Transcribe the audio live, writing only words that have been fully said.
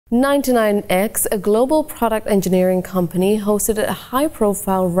99X, a global product engineering company, hosted a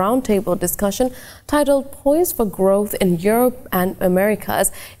high-profile roundtable discussion titled Poised for Growth in Europe and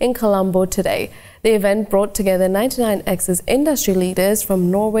Americas in Colombo today. The event brought together 99X's industry leaders from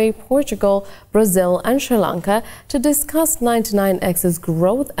Norway, Portugal, Brazil and Sri Lanka to discuss 99X's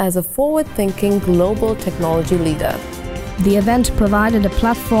growth as a forward-thinking global technology leader. The event provided a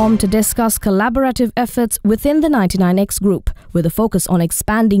platform to discuss collaborative efforts within the 99X group, with a focus on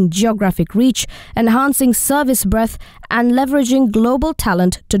expanding geographic reach, enhancing service breadth, and leveraging global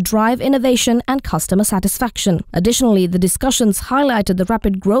talent to drive innovation and customer satisfaction. Additionally, the discussions highlighted the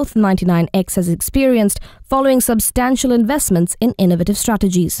rapid growth 99X has experienced following substantial investments in innovative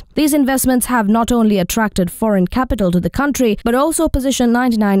strategies. These investments have not only attracted foreign capital to the country, but also positioned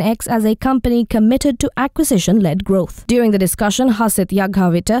 99X as a company committed to acquisition-led growth. During the discussion, Hasit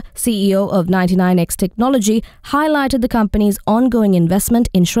Yaghavita, CEO of 99X Technology, highlighted the company's ongoing investment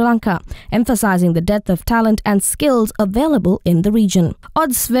in Sri Lanka, emphasizing the depth of talent and skills available in the region.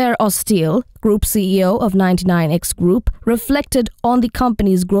 Odsver Ostil, Group CEO of 99X Group, reflected on the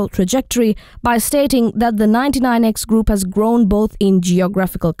company's growth trajectory by stating that the 99X Group has grown both in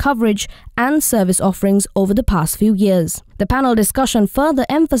geographical coverage and service offerings over the past few years. The panel discussion further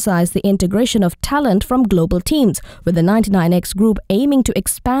emphasized the integration of talent from global teams, with the 99X Group aiming to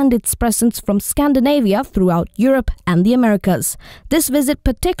expand its presence from Scandinavia throughout Europe and the Americas. This visit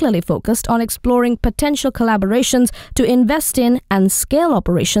particularly focused on exploring potential collaborations to invest in and scale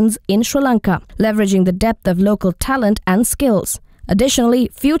operations in Sri Lanka, leveraging the depth of local talent and skills. Additionally,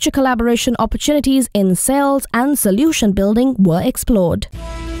 future collaboration opportunities in sales and solution building were explored.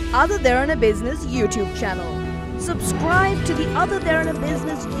 Other Derana Business YouTube channel. Subscribe to the Other Derana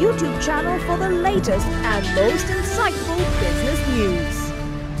Business YouTube channel for the latest and most insightful business news.